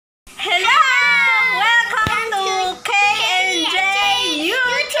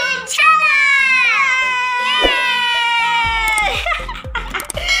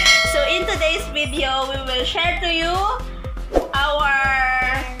to you our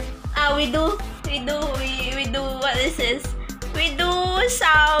we do what is this? We do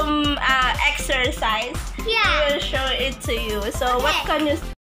some exercise. Yeah. We will show it to you. So what can you?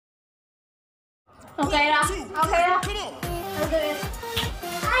 Okay lah. Okay lah. Let's do it.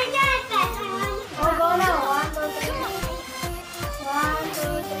 I got that. Oh, go now. 1, 2, 3. 1,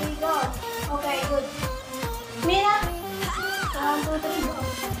 2, 3, go. Okay, good. Mina. 1, 2, 3, go.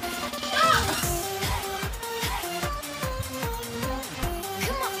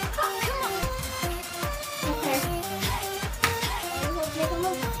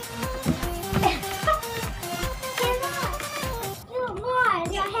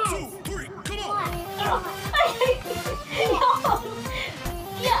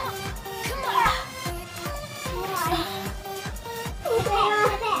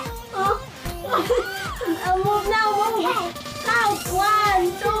 Move now, move. Now,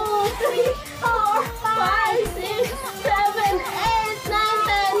 1, 2, 3, 4, 5, 6, 7, 8, 9,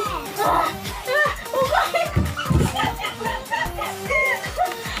 10.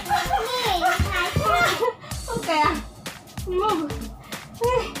 Okay, move.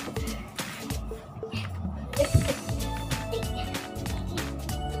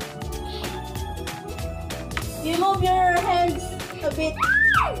 You move your hands a bit.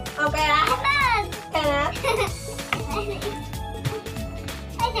 Okay, cannot.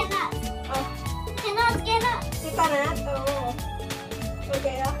 I cannot. Oh. Cannot. You cannot. Oh.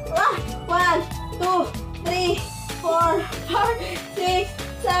 Okay. 1, 2, 3, 4, 5, 6,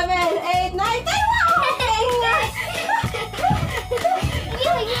 7, 8, 9, 10.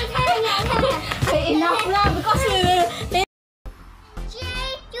 Okay, enough now because we will. Jay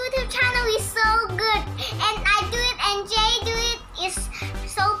YouTube channel is so good, and I do it, and Jay do it is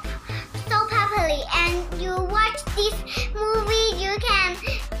so popularly. And you watch this movie, you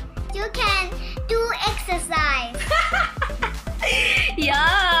can do exercise.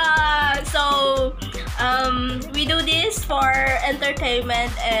 Yeah. So we do this for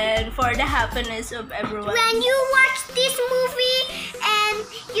entertainment and for the happiness of everyone. When you watch this movie, and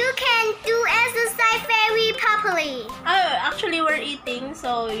you can do exercise very properly. Oh, actually we're eating,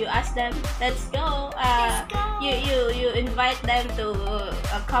 so you ask them, let's go. Let's go. You invite them to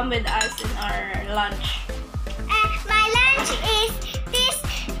come with us in our lunch. My lunch is this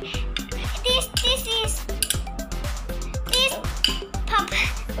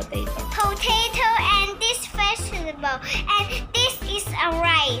potato and this vegetable, and this is a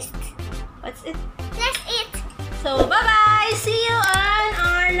rice. What's it? That's it. So bye bye. See you on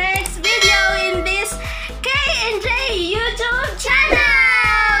our next video in this K and J YouTube channel.